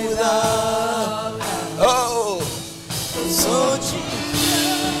heaven without. Oh, so Jesus,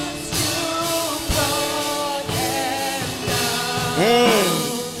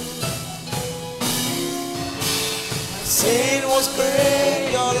 sin was great,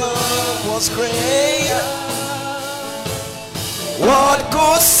 your love was great. What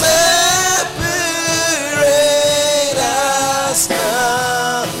could separate us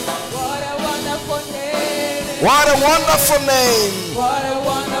now? What a wonderful name. What a wonderful name. What a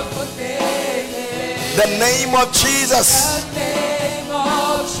wonderful name. The name of Jesus. The name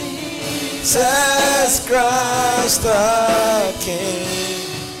of Jesus. Jesus Christ our King.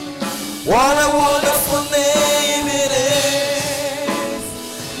 What a wonderful name it is.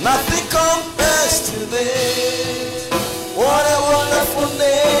 Nothing compares to this. What a wonderful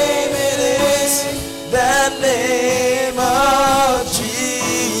name it is. The name of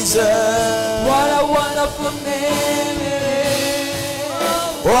Jesus. What a wonderful name it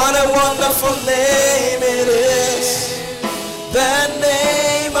is. What a wonderful name it is. The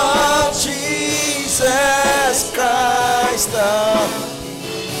name of Jesus Christ.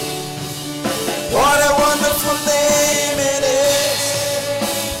 What a wonderful name it is.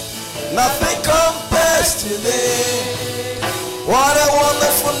 Nothing compares to this. What a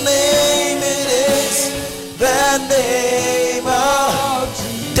wonderful name it is. The name of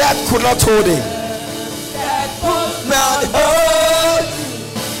Jesus. That could not hold him. That could Not hold.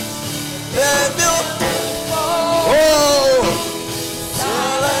 Oh,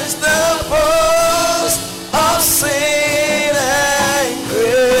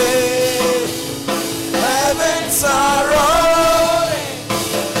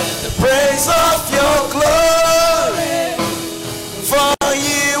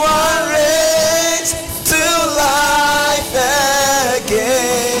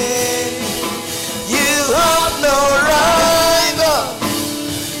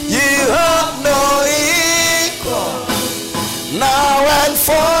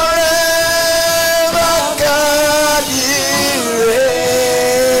 forever, God, you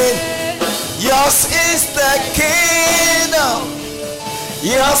reign. Yours is the kingdom.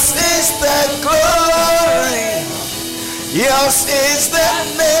 Yours is the glory. Yours is the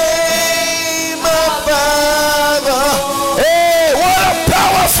name above. Hey, what a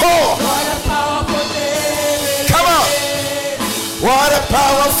powerful! Come on! What a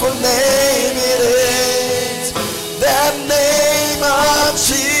powerful name it is! The name of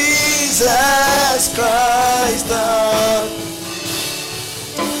Jesus Christ.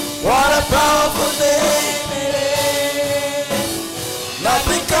 What a powerful name it is!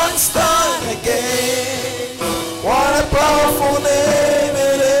 Nothing can stand again. What a powerful name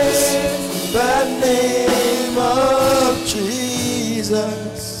it is, the name of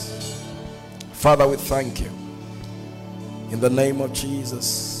Jesus. Father, we thank you in the name of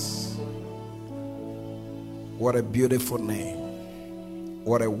Jesus. What a beautiful name.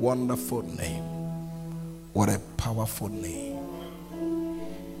 What a wonderful name. What a powerful name.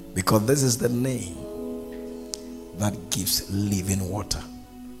 Because this is the name that gives living water.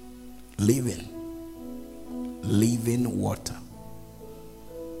 Living water.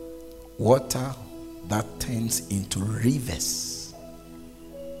 Water that turns into rivers.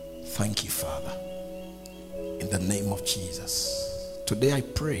 Thank you, Father, in the name of Jesus. Today I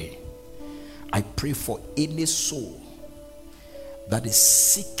pray for any soul that is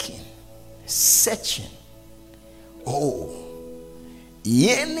seeking, searching,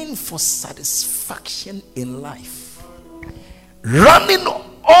 yearning for satisfaction in life, running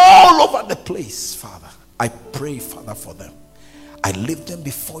all over the place. Father, I pray, Father, for them. I lift them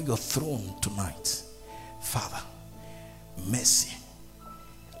before your throne tonight. Father, mercy.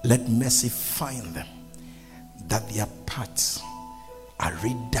 Let mercy find them, that their paths are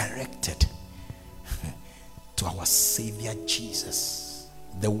redirected to our Savior Jesus,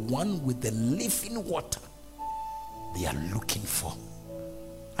 the one with the living water they are looking for.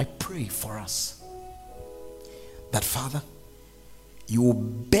 I pray for us that, Father, you will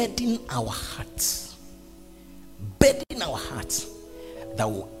burden our hearts, that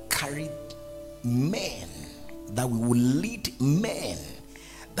will carry men, that we will lead men,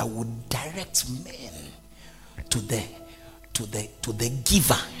 that will direct men to the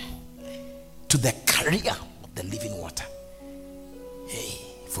giver, to the carrier of the living water. Hey,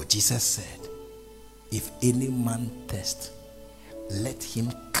 for Jesus said, if any man thirst, let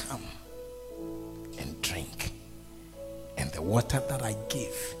him come and drink, and the water that I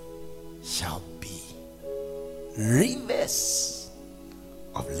give shall be rivers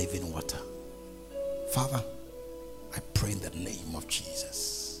of living water. Father, I pray in the name of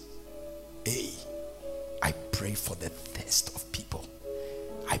Jesus. Hey, I pray for the thirst of people.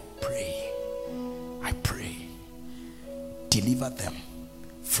 I pray, deliver them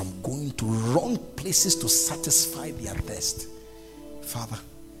from going to wrong places to satisfy their thirst. Father,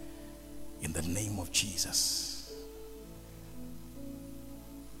 in the name of Jesus,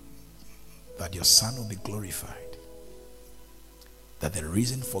 that your Son will be glorified, that the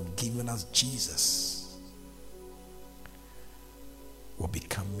reason for giving us Jesus will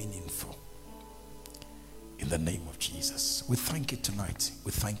become meaningful. In the name of Jesus, we thank you tonight.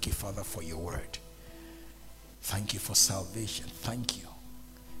 We thank you, Father, for your word. Thank you for salvation. Thank you.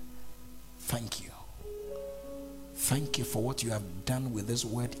 Thank you. Thank you for what you have done with this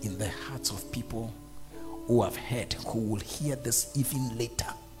word in the hearts of people who have heard, who will hear this even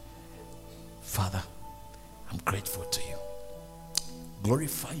later. Father, I'm grateful to you.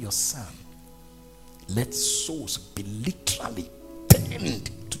 Glorify your Son. Let souls be literally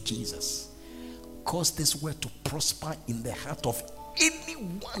turned to Jesus. Cause this word to prosper in the heart of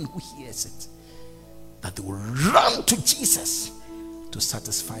anyone who hears it, that they will run to Jesus to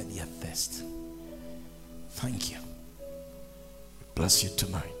satisfy their thirst. Thank you. We bless you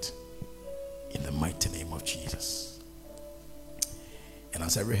tonight in the mighty name of Jesus. And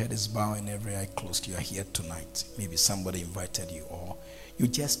as every head is bowed and every eye closed, you are here tonight. Maybe somebody invited you, or you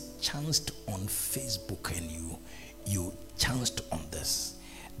just chanced on Facebook and you chanced on this.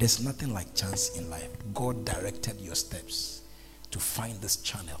 There's nothing like chance in life. God directed your steps to find this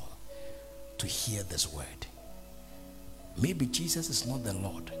channel, to hear this word. Maybe Jesus is not the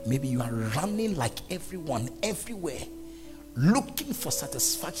Lord. Maybe you are running like everyone, everywhere, looking for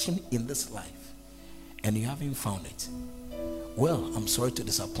satisfaction in this life, and you haven't found it. Well, I'm sorry to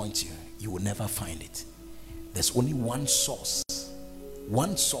disappoint you. You will never find it. There's only one source.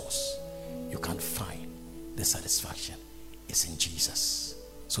 One source you can find the satisfaction is in Jesus.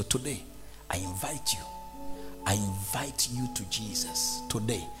 So today, I invite you to Jesus.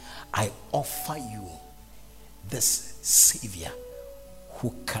 Today, I offer you this Savior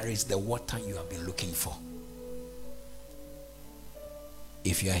who carries the water you have been looking for.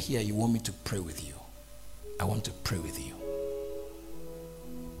 If you are here, you want me to pray with you. I want to pray with you.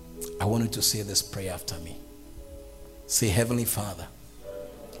 I want you to say this prayer after me. Say, Heavenly Father.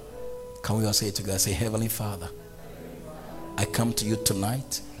 Can we all say it together? Say, Heavenly Father, I come to you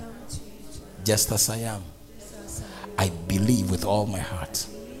tonight just as I am. I believe with all my heart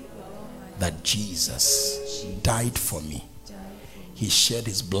that Jesus died for me. He shed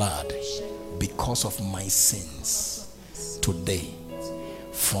his blood because of my sins. Today,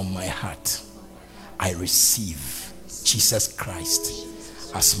 from my heart, I receive Jesus Christ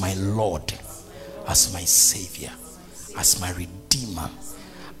as my Lord, as my Savior, as my Redeemer,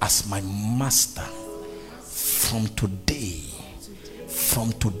 as my Master. From today,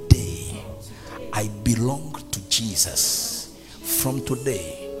 I belong to Jesus. From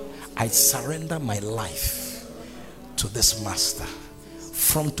today, I surrender my life to this Master.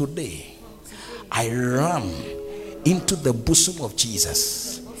 From today, I run into the bosom of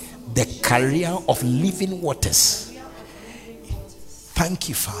Jesus, the career of living waters. Thank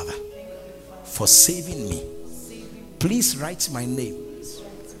you, Father, for saving me. Please write my name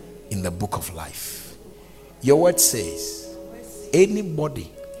in the book of life. Your word says,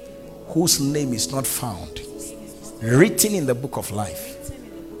 anybody whose name is not found written in the book of life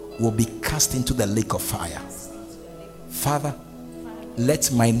will be cast into the lake of fire. Father,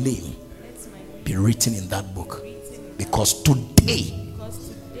 let my name be written in that book, because today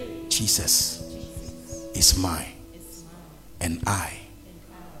Jesus is mine and I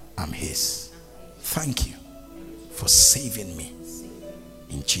am his. Thank you for saving me,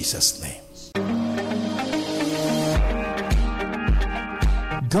 in Jesus' name.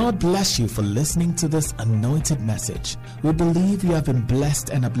 God bless you for listening to this anointed message. We believe you have been blessed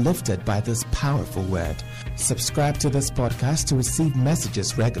and uplifted by this powerful word. Subscribe to this podcast to receive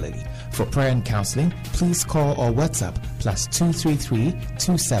messages regularly. For prayer and counseling, please call or WhatsApp +233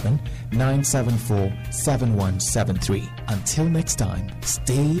 27 974 7173. Until next time,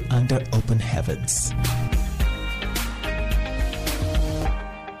 stay under open heavens.